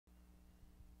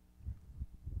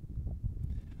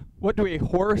What do a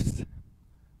horse,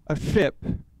 a ship,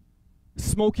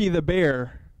 Smokey the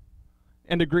bear,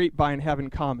 and a grapevine have in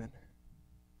common?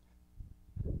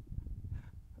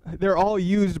 They're all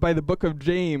used by the book of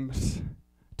James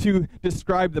to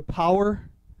describe the power,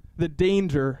 the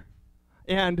danger,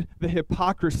 and the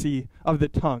hypocrisy of the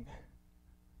tongue.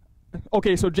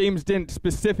 Okay, so James didn't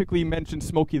specifically mention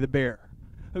Smokey the bear,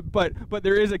 but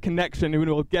there is a connection, and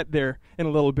we'll get there in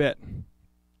a little bit.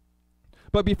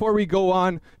 But before we go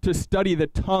on to study the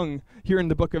tongue here in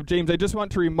the book of James, I just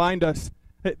want to remind us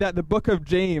that the book of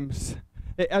James,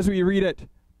 as we read it,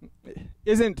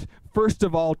 isn't first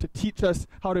of all to teach us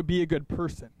how to be a good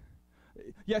person.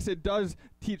 Yes, it does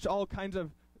teach all kinds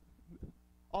of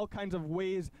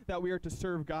ways that we are to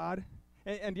serve God.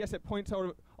 And yes, it points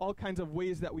out all kinds of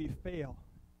ways that we fail.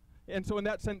 And so in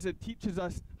that sense, it teaches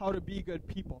us how to be good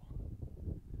people.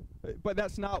 But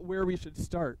that's not where we should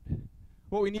start.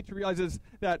 What we need to realize is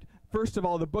that, first of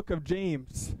all, the book of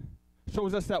James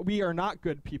shows us that we are not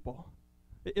good people.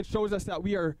 It shows us that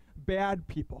we are bad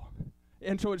people.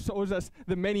 And so it shows us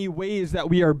the many ways that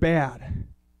we are bad.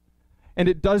 And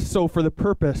it does so for the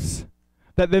purpose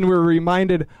that then we're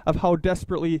reminded of how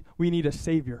desperately we need a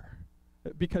Savior,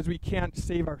 because we can't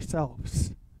save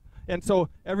ourselves. And so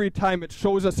every time it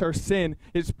shows us our sin,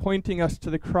 it's pointing us to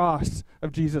the cross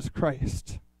of Jesus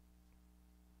Christ.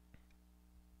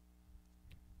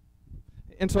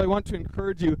 And so I want to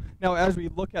encourage you now, as we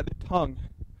look at the tongue,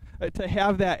 to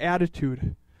have that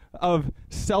attitude of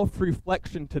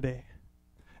self-reflection today.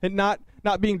 And not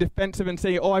being defensive and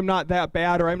saying, oh, I'm not that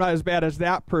bad, or I'm not as bad as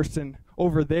that person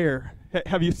over there.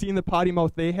 Have you seen the potty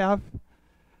mouth they have?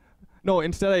 No,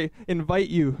 instead I invite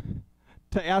you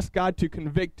to ask God to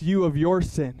convict you of your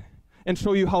sin and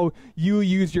show you how you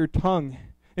use your tongue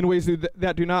in ways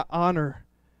that do not honor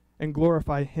and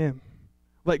glorify Him.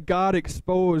 Let God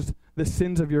expose the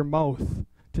sins of your mouth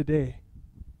today.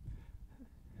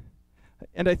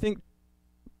 And I think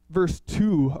verse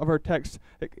 2 of our text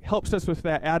helps us with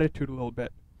that attitude a little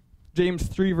bit. James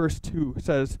 3 verse 2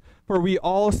 says, "For we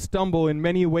all stumble in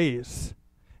many ways,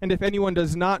 and if anyone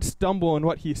does not stumble in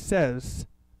what he says,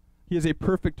 he is a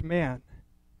perfect man,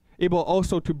 able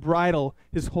also to bridle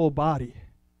his whole body."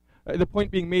 The point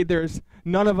being made there is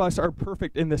none of us are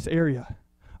perfect in this area.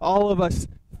 All of us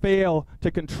fail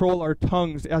to control our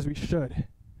tongues as we should.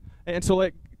 And so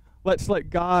let's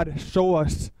let God show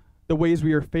us the ways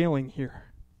we are failing here.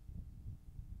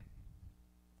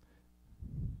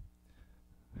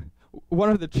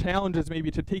 One of the challenges maybe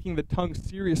to taking the tongue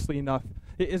seriously enough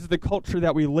is the culture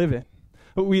that we live in.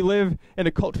 We live in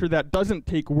a culture that doesn't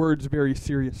take words very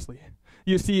seriously.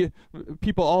 You see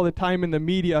people all the time in the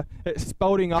media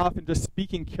spouting off and just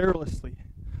speaking carelessly.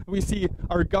 We see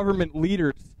our government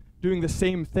leaders doing the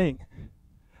same thing.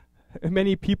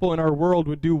 Many people in our world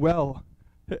would do well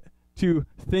to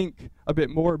think a bit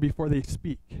more before they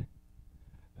speak.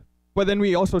 But then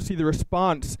we also see the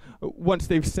response once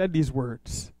they've said these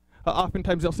words.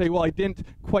 Oftentimes they'll say, well, I didn't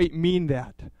quite mean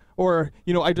that. Or,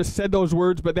 I just said those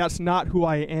words, but that's not who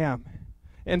I am.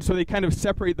 And so they kind of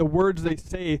separate the words they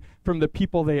say from the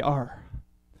people they are.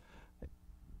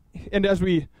 And as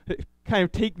we kind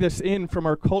of take this in from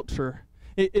our culture,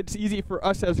 it's easy for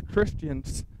us as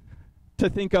Christians to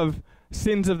think of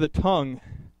sins of the tongue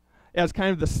as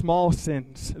kind of the small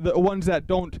sins, the ones that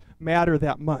don't matter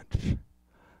that much.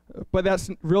 But that's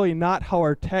really not how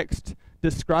our text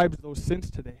describes those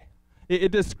sins today.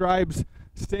 It describes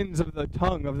sins of the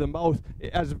tongue, of the mouth,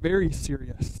 as very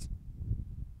serious.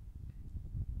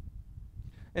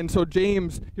 And so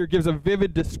James here gives a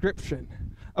vivid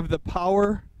description of the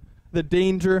power, the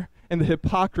danger, and the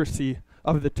hypocrisy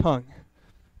of the tongue.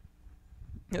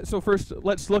 So first,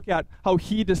 let's look at how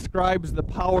he describes the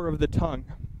power of the tongue.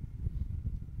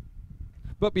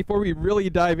 But before we really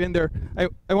dive in there,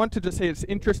 I want to just say it's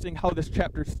interesting how this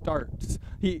chapter starts.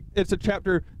 It's a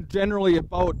chapter generally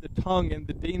about the tongue and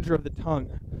the danger of the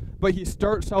tongue. But he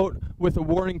starts out with a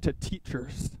warning to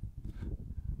teachers.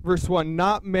 Verse 1,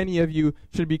 "Not many of you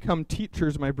should become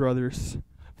teachers, my brothers,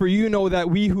 for you know that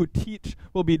we who teach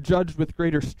will be judged with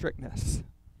greater strictness."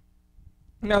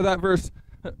 Now that verse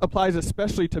applies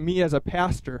especially to me as a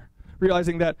pastor,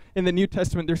 realizing that in the New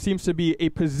Testament there seems to be a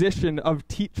position of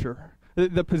teacher,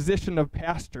 the position of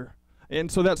pastor. And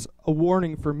so that's a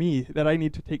warning for me that I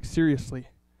need to take seriously.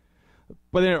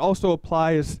 But then it also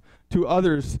applies to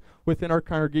others within our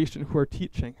congregation who are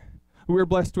teaching. We're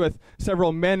blessed with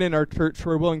several men in our church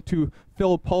who are willing to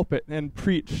fill a pulpit and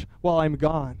preach while I'm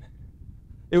gone.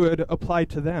 It would apply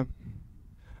to them.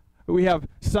 We have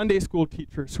Sunday school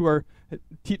teachers who are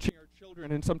teaching our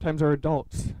children and sometimes our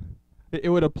adults. It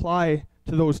would apply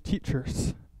to those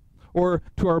teachers. or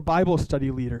to our Bible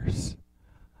study leaders.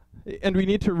 And we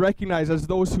need to recognize, as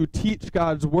those who teach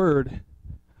God's word,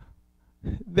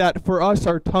 that for us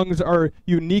our tongues are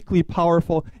uniquely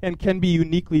powerful and can be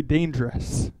uniquely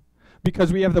dangerous,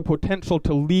 because we have the potential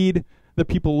to lead the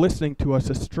people listening to us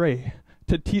astray,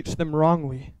 to teach them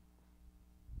wrongly.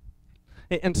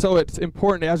 And so it's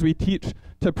important as we teach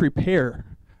to prepare,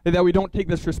 that we don't take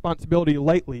this responsibility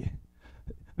lightly,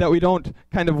 that we don't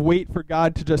kind of wait for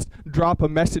God to just drop a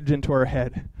message into our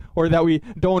head, or that we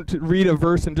don't read a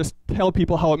verse and just tell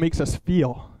people how it makes us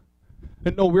feel.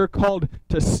 And no, we're called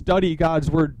to study God's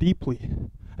word deeply,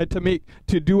 and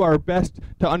to do our best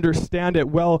to understand it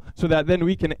well, so that then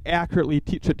we can accurately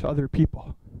teach it to other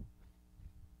people.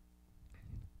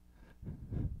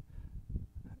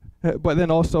 But then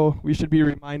also we should be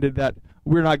reminded that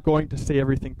we're not going to say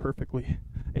everything perfectly.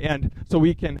 And so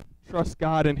we can trust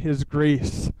God and his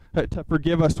grace to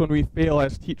forgive us when we fail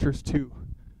as teachers too.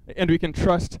 And we can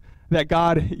trust that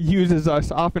God uses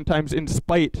us oftentimes in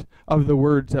spite of the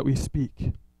words that we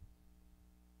speak.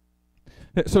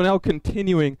 So now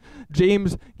continuing,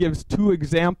 James gives two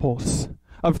examples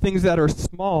of things that are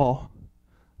small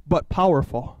but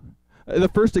powerful. The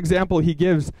first example he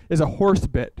gives is a horse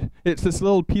bit. It's this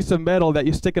little piece of metal that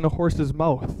you stick in a horse's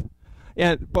mouth.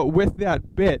 But with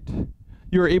that bit,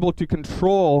 you're able to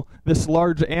control this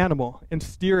large animal and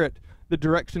steer it the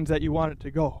directions that you want it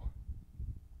to go.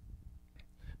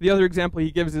 The other example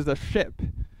he gives is a ship,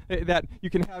 that you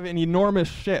can have an enormous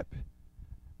ship,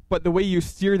 but the way you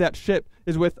steer that ship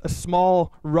is with a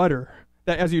small rudder,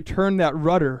 that as you turn that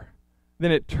rudder,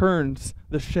 then it turns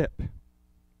the ship.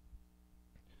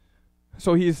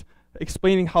 So he's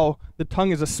explaining how the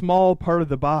tongue is a small part of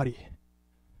the body,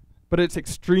 but it's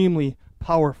extremely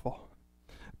powerful.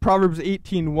 Proverbs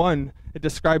 18:1, it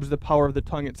describes the power of the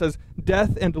tongue. It says,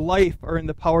 "Death and life are in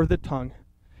the power of the tongue,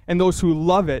 and those who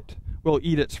love it will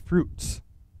eat its fruits."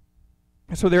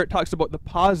 So there it talks about the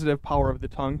positive power of the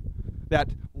tongue, that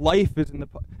life is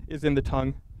in the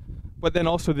tongue, but then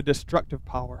also the destructive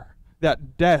power,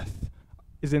 that death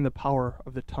is in the power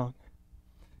of the tongue.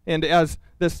 And as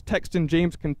this text in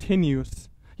James continues,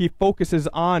 he focuses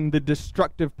on the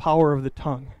destructive power of the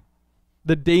tongue,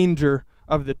 the danger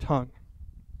of the tongue.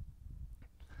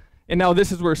 And now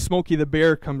this is where Smokey the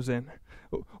Bear comes in.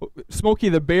 Smokey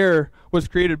the Bear was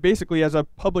created basically as a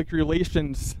public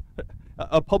relations,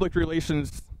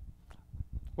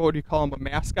 what would you call him, a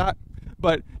mascot?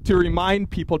 But to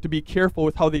remind people to be careful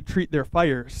with how they treat their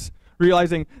fires,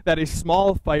 realizing that a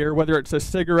small fire, whether it's a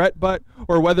cigarette butt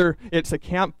or whether it's a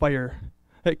campfire,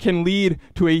 it can lead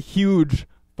to a huge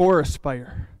forest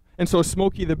fire. And so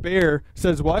Smokey the Bear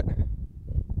says what?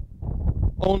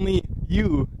 Only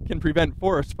you can prevent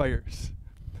forest fires.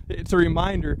 It's a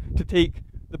reminder to take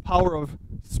the power of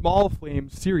small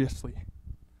flames seriously.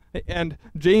 And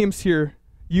James here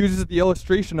uses the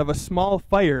illustration of a small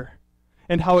fire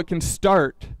and how it can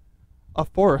start a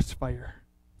forest fire,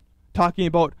 talking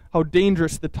about how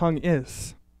dangerous the tongue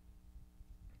is.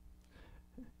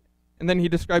 And then he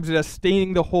describes it as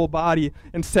staining the whole body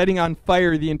and setting on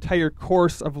fire the entire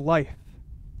course of life.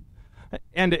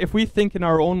 And if we think in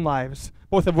our own lives,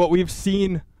 both of what we've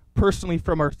seen personally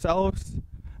from ourselves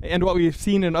and what we've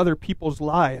seen in other people's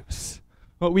lives,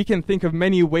 well, we can think of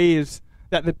many ways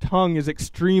that the tongue is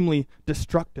extremely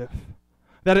destructive,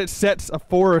 that it sets a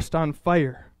forest on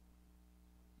fire.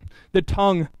 The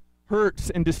tongue hurts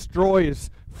and destroys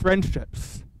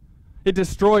friendships. It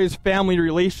destroys family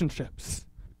relationships.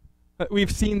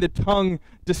 We've seen the tongue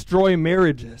destroy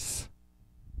marriages.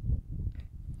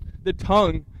 The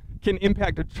tongue can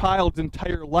impact a child's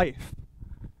entire life.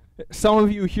 Some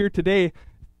of you here today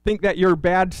think that you're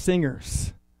bad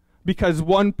singers because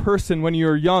one person when you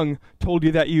were young told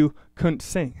you that you couldn't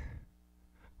sing.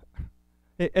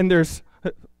 And there's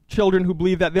children who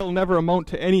believe that they'll never amount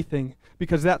to anything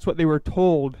because that's what they were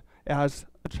told as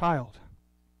a child.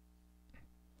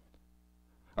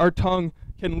 Our tongue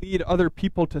can lead other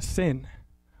people to sin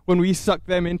when we suck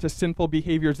them into sinful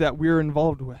behaviors that we're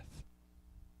involved with.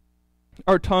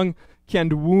 Our tongue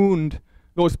can wound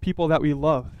those people that we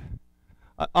love.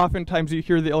 Oftentimes you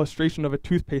hear the illustration of a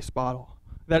toothpaste bottle.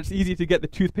 That it's easy to get the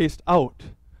toothpaste out,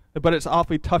 but it's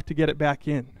awfully tough to get it back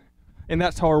in. And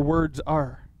that's how our words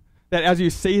are. That as you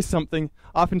say something,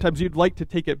 oftentimes you'd like to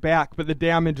take it back, but the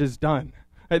damage is done.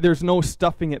 There's no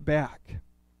stuffing it back.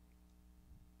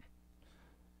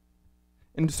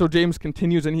 And so James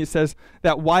continues and he says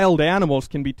that wild animals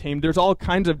can be tamed. There's all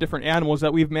kinds of different animals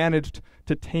that we've managed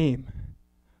to tame,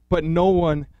 but no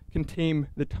one can tame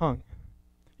the tongue.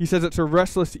 He says it's a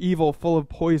restless evil full of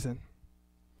poison.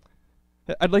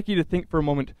 I'd like you to think for a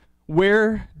moment,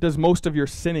 where does most of your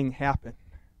sinning happen?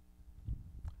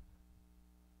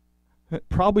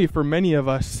 Probably for many of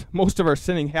us, most of our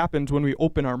sinning happens when we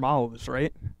open our mouths,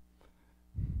 right?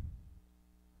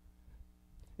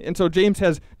 And so James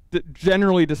has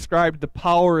generally described the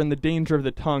power and the danger of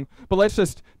the tongue. But let's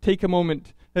just take a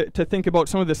moment to think about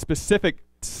some of the specific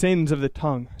sins of the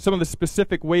tongue, some of the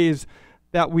specific ways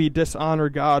that we dishonor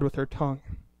God with our tongue.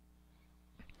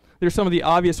 There's some of the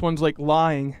obvious ones like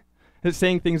lying,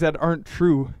 saying things that aren't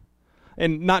true.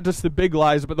 And not just the big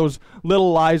lies, but those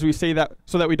little lies we say that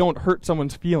so that we don't hurt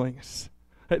someone's feelings.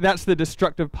 That's the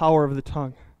destructive power of the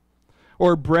tongue.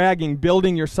 Or bragging,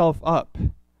 building yourself up.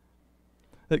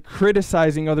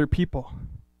 Criticizing other people.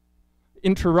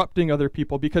 Interrupting other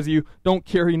people because you don't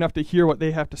care enough to hear what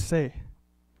they have to say.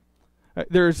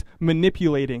 There's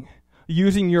manipulating,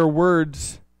 using your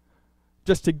words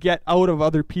just to get out of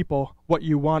other people what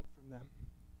you want from them.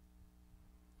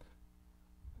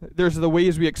 There's the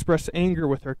ways we express anger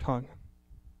with our tongue.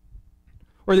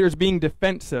 Or there's being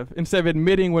defensive. Instead of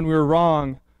admitting when we're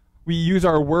wrong, we use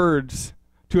our words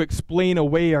to explain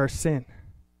away our sin.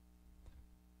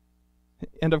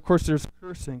 And of course there's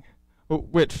cursing,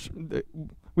 which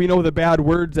we know the bad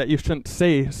words that you shouldn't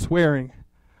say, swearing,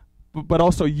 but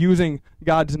also using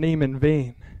God's name in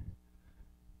vain.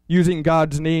 Using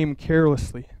God's name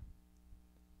carelessly.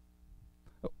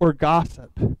 Or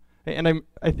gossip. And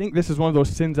I think this is one of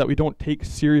those sins that we don't take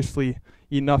seriously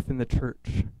enough in the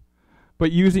church.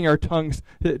 But using our tongues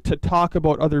to talk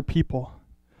about other people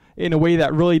in a way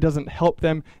that really doesn't help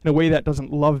them, in a way that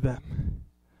doesn't love them.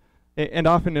 And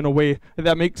often in a way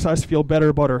that makes us feel better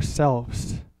about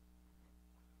ourselves.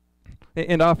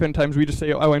 And oftentimes we just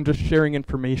say, oh, I'm just sharing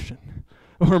information.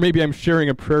 Or maybe I'm sharing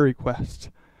a prayer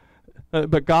request.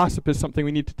 But gossip is something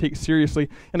we need to take seriously.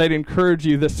 And I'd encourage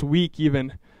you this week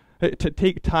even to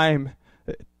take time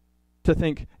to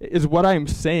think, is what I'm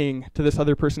saying to this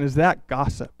other person, is that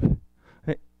gossip?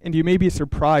 And you may be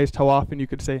surprised how often you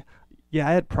could say,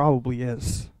 yeah, it probably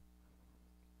is.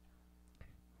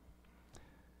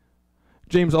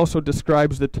 James also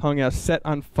describes the tongue as set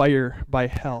on fire by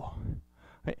hell.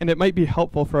 And it might be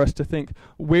helpful for us to think,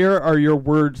 where are your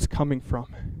words coming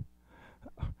from?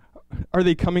 Are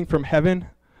they coming from heaven?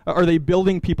 Are they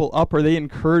building people up? Are they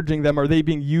encouraging them? Are they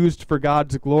being used for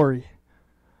God's glory?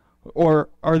 Or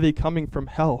are they coming from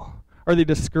hell? Are they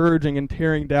discouraging and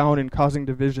tearing down and causing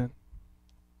division?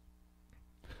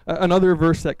 Another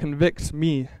verse that convicts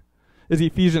me is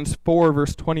Ephesians 4,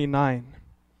 verse 29.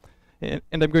 And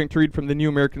I'm going to read from the New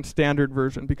American Standard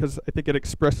Version because I think it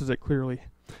expresses it clearly.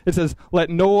 It says, "Let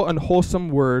no unwholesome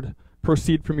word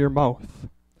proceed from your mouth,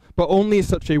 but only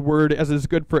such a word as is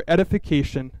good for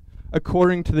edification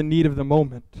according to the need of the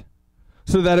moment,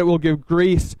 so that it will give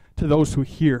grace to those who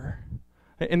hear."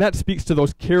 And that speaks to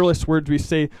those careless words we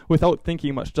say without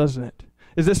thinking much, doesn't it?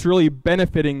 Is this really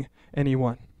benefiting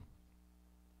anyone?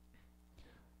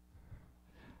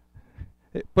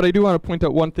 But I do want to point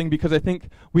out one thing because I think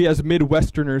we as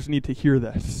Midwesterners need to hear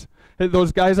this.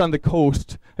 Those guys on the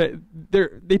coast,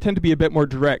 they tend to be a bit more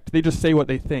direct. They just say what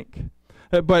they think.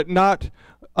 But not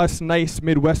us nice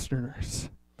Midwesterners.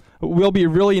 We'll be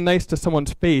really nice to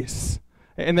someone's face,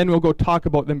 and then we'll go talk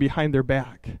about them behind their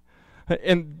back.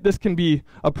 And this can be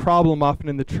a problem often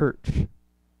in the church.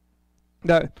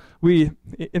 That we,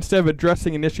 instead of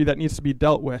addressing an issue that needs to be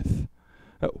dealt with,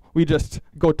 we just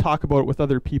go talk about it with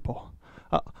other people.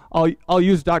 I'll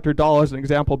use Dr. Dahl as an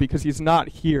example because he's not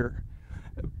here.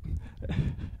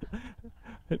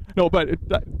 No, but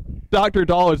Dr.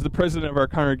 Dahl is the president of our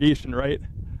congregation, right?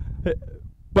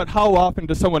 But how often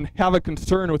does someone have a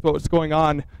concern with what's going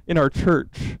on in our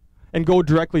church and go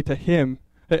directly to him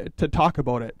to talk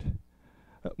about it?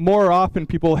 More often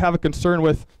people have a concern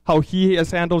with how he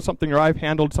has handled something or I've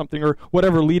handled something or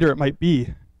whatever leader it might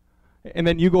be. And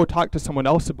then you go talk to someone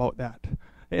else about that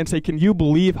and say, can you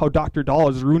believe how Dr. Dahl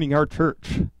is ruining our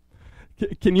church?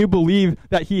 Can you believe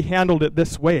that he handled it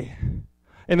this way?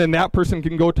 And then that person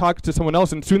can go talk to someone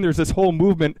else, and soon there's this whole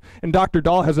movement, and Dr.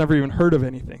 Dahl has never even heard of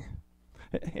anything.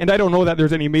 And I don't know that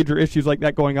there's any major issues like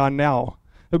that going on now,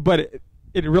 but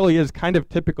it really is kind of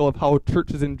typical of how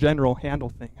churches in general handle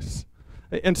things.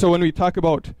 And so when we talk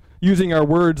about using our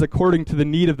words according to the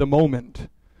need of the moment,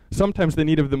 sometimes the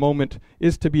need of the moment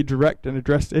is to be direct and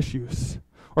address issues.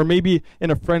 Or maybe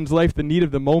in a friend's life, the need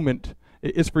of the moment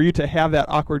is for you to have that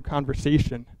awkward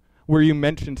conversation where you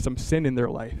mention some sin in their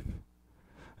life.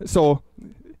 So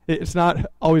it's not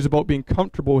always about being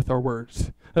comfortable with our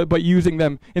words, but using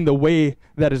them in the way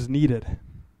that is needed.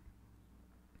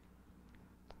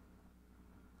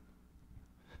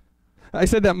 I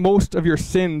said that most of your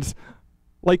sins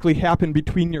likely happen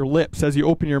between your lips as you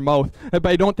open your mouth, but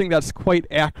I don't think that's quite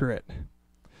accurate.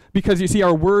 Because you see,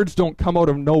 our words don't come out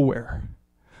of nowhere.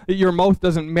 Your mouth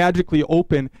doesn't magically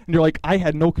open and you're like, I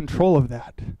had no control of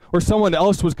that. Or someone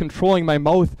else was controlling my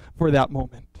mouth for that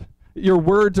moment. Your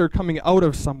words are coming out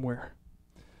of somewhere.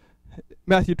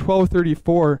 Matthew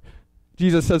 12:34,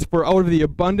 Jesus says, for out of the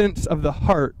abundance of the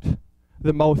heart,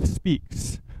 the mouth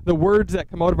speaks. The words that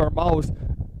come out of our mouths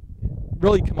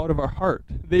really come out of our heart.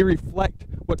 They reflect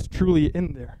what's truly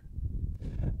in there.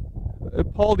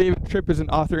 Paul David Tripp is an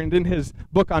author, and in his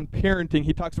book on parenting,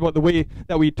 he talks about the way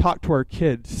that we talk to our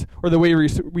kids, or the way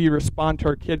we respond to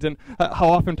our kids, and how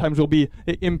oftentimes we'll be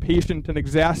impatient and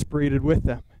exasperated with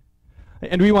them.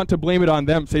 And we want to blame it on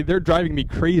them, say, they're driving me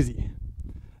crazy.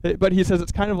 But he says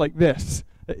it's kind of like this.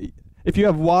 If you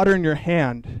have water in your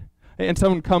hand, and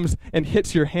someone comes and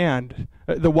hits your hand,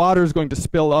 the water is going to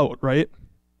spill out, right?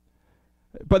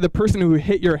 But the person who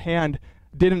hit your hand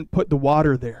didn't put the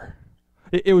water there.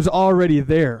 It was already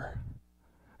there.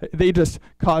 They just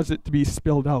caused it to be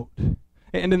spilled out.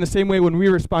 And in the same way, when we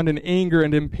respond in anger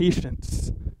and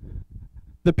impatience,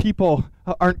 the people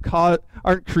aren't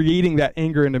creating that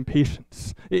anger and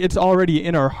impatience. It's already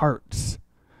in our hearts.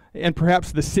 And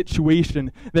perhaps the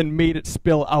situation then made it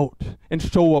spill out and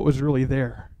show what was really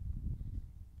there.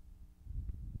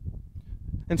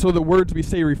 And so the words we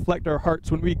say reflect our hearts.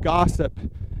 When we gossip,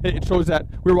 it shows that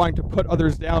we're wanting to put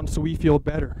others down so we feel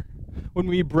better. When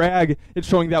we brag, it's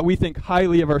showing that we think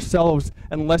highly of ourselves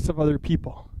and less of other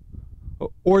people.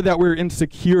 Or that we're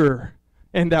insecure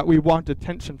and that we want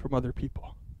attention from other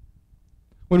people.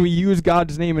 When we use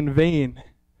God's name in vain,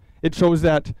 it shows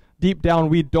that deep down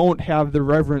we don't have the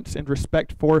reverence and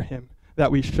respect for Him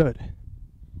that we should.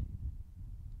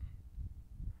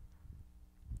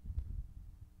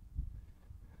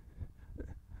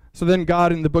 So then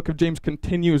God in the book of James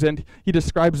continues, and he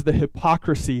describes the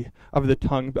hypocrisy of the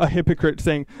tongue. A hypocrite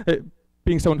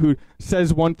being someone who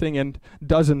says one thing and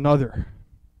does another.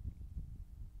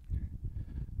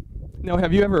 Now,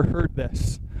 have you ever heard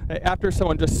this? After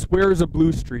someone just swears a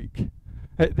blue streak,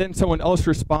 then someone else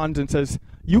responds and says,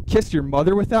 "You kissed your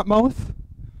mother with that mouth?"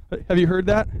 Have you heard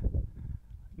that?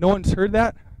 No one's heard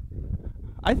that?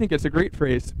 I think it's a great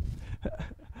phrase.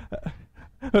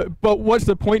 But what's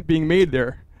the point being made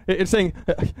there? It's saying,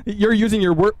 you're using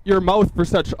your mouth for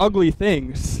such ugly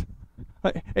things.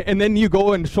 And then you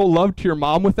go and show love to your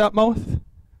mom with that mouth?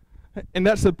 And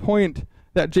that's the point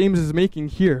that James is making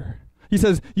here. He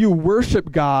says, you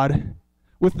worship God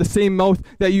with the same mouth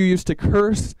that you use to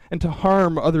curse and to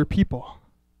harm other people.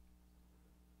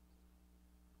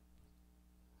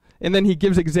 And then he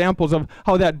gives examples of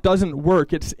how that doesn't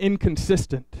work. It's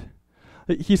inconsistent.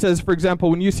 He says, for example,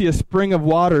 when you see a spring of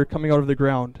water coming out of the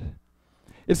ground,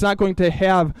 it's not going to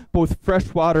have both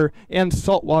fresh water and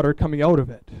salt water coming out of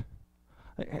it.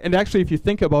 And actually, if you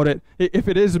think about it, if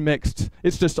it is mixed,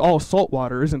 it's just all salt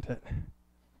water, isn't it?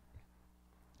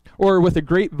 Or with a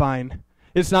grapevine,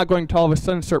 it's not going to all of a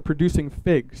sudden start producing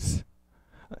figs.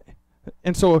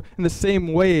 And so, in the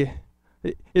same way,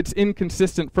 it's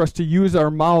inconsistent for us to use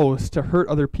our mouths to hurt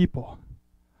other people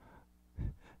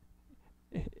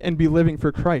and be living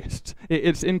for Christ.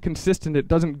 It's inconsistent. It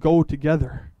doesn't go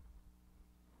together.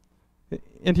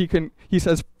 And he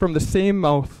says, from the same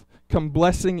mouth come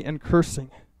blessing and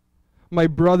cursing. My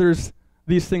brothers,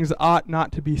 these things ought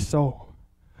not to be so.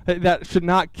 That should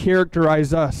not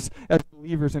characterize us as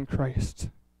believers in Christ.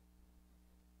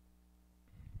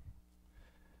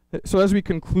 So as we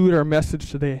conclude our message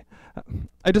today,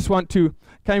 I just want to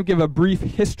kind of give a brief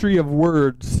history of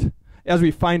words as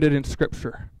we find it in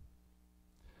Scripture.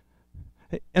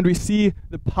 And we see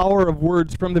the power of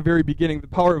words from the very beginning, the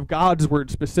power of God's word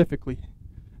specifically.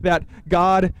 That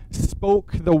God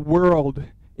spoke the world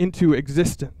into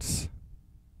existence.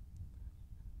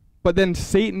 But then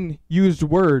Satan used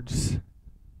words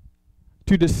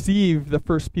to deceive the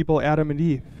first people, Adam and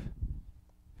Eve.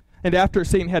 And after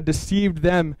Satan had deceived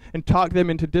them and talked them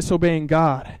into disobeying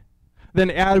God, then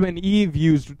Adam and Eve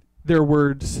used their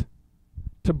words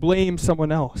to blame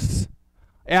someone else.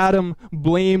 Adam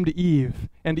blamed Eve,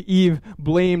 and Eve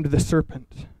blamed the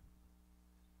serpent.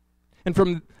 And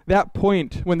from that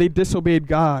point, when they disobeyed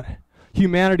God,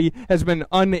 humanity has been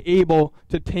unable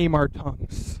to tame our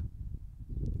tongues.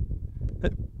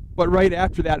 But right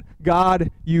after that,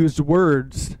 God used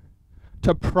words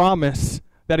to promise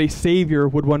that a Savior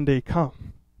would one day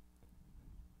come.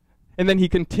 And then he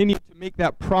continued to make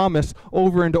that promise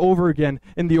over and over again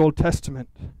in the Old Testament.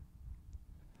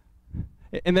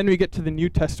 And then we get to the New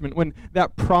Testament when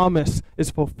that promise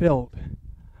is fulfilled.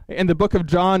 And the book of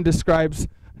John describes,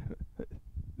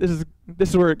 this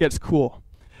is where it gets cool.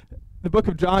 The book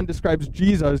of John describes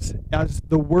Jesus as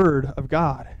the Word of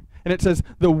God. And it says,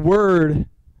 the Word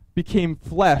became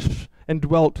flesh and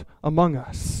dwelt among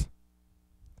us.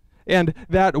 And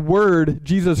that word,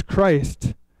 Jesus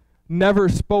Christ, never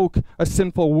spoke a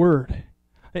sinful word.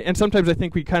 And sometimes I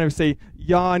think we kind of say,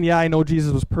 yeah, I know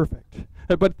Jesus was perfect.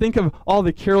 But think of all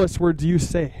the careless words you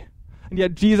say. And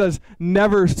yet Jesus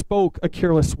never spoke a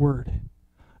careless word.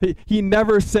 He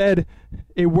never said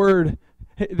a word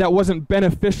that wasn't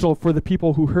beneficial for the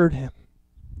people who heard him.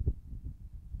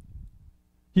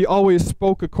 He always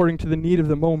spoke according to the need of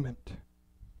the moment.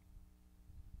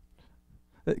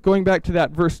 Going back to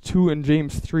that verse 2 in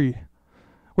James 3,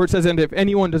 where it says, and if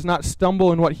anyone does not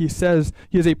stumble in what he says,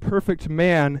 he is a perfect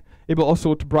man, able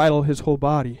also to bridle his whole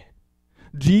body.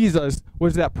 Jesus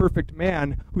was that perfect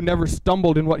man who never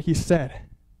stumbled in what he said.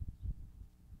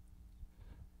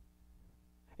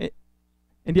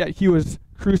 And yet he was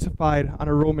crucified on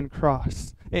a Roman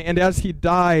cross. And as he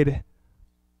died,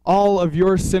 all of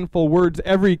your sinful words,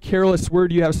 every careless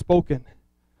word you have spoken,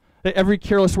 every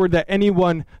careless word that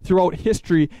anyone throughout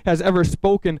history has ever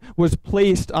spoken was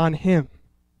placed on him.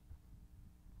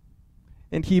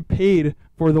 And he paid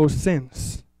for those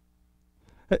sins.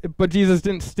 But Jesus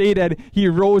didn't stay dead. He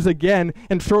rose again,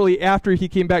 and shortly after he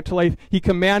came back to life, he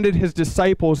commanded his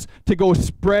disciples to go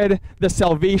spread the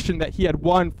salvation that he had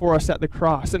won for us at the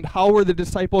cross. And how were the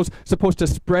disciples supposed to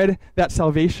spread that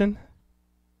salvation?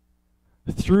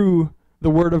 Through the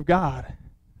Word of God.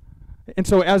 And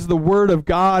so as the Word of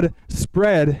God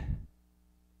spread,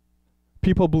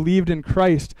 people believed in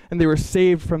Christ, and they were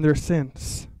saved from their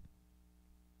sins.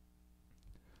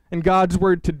 And God's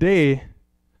Word today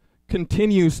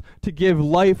continues to give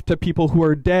life to people who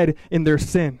are dead in their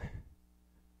sin.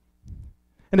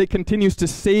 And it continues to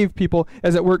save people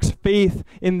as it works faith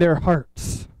in their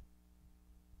hearts.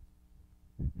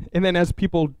 And then as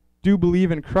people do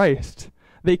believe in Christ,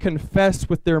 they confess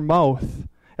with their mouth,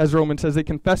 as Romans says, they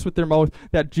confess with their mouth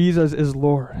that Jesus is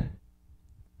Lord.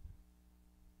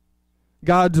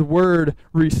 God's word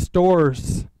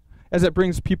restores as it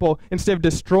brings people, instead of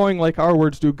destroying like our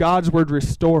words do, God's word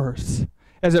restores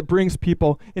as it brings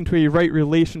people into a right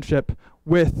relationship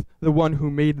with the one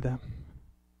who made them.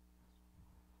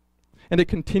 And it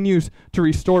continues to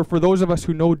restore for those of us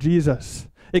who know Jesus.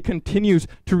 It continues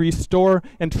to restore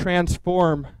and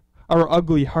transform our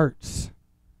ugly hearts.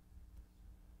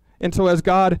 And so as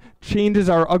God changes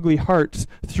our ugly hearts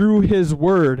through his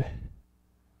word,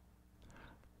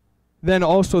 then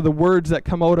also the words that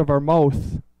come out of our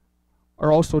mouth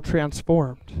are also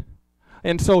transformed.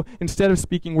 And so instead of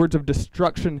speaking words of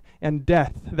destruction and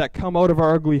death that come out of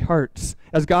our ugly hearts,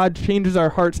 as God changes our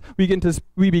hearts, we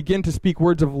begin to speak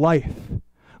words of life,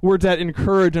 words that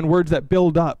encourage and words that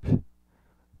build up,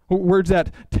 words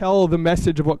that tell the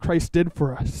message of what Christ did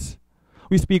for us.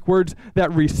 We speak words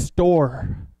that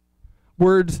restore,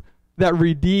 words that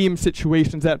redeem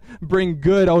situations, that bring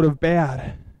good out of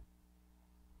bad.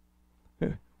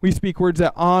 We speak words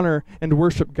that honor and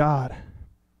worship God.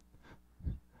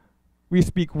 We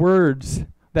speak words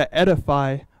that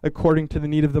edify according to the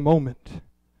need of the moment,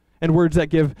 and words that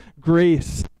give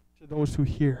grace to those who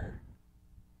hear.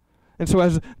 And so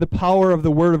as the power of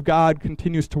the Word of God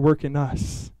continues to work in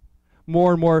us,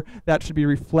 more and more that should be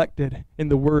reflected in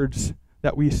the words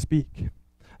that we speak.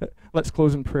 Let's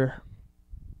close in prayer.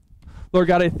 Lord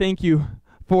God, I thank you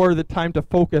for the time to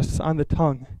focus on the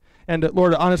tongue. And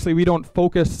Lord, honestly, we don't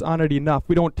focus on it enough.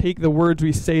 We don't take the words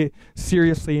we say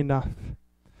seriously enough.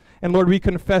 And Lord, we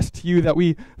confess to you that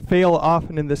we fail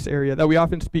often in this area, that we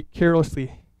often speak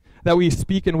carelessly, that we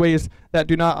speak in ways that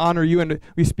do not honor you, and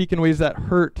we speak in ways that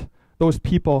hurt those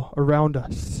people around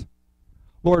us.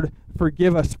 Lord,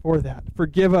 forgive us for that.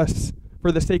 Forgive us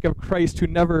for the sake of Christ, who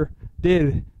never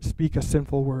did speak a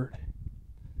sinful word.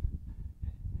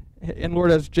 And Lord,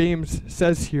 as James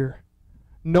says here,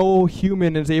 no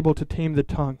human is able to tame the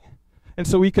tongue. And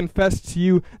so we confess to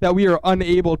you that we are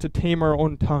unable to tame our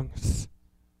own tongues.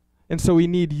 And so we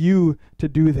need you to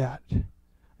do that.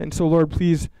 And so, Lord,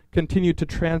 please continue to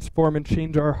transform and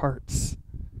change our hearts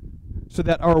so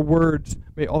that our words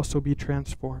may also be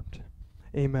transformed.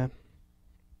 Amen.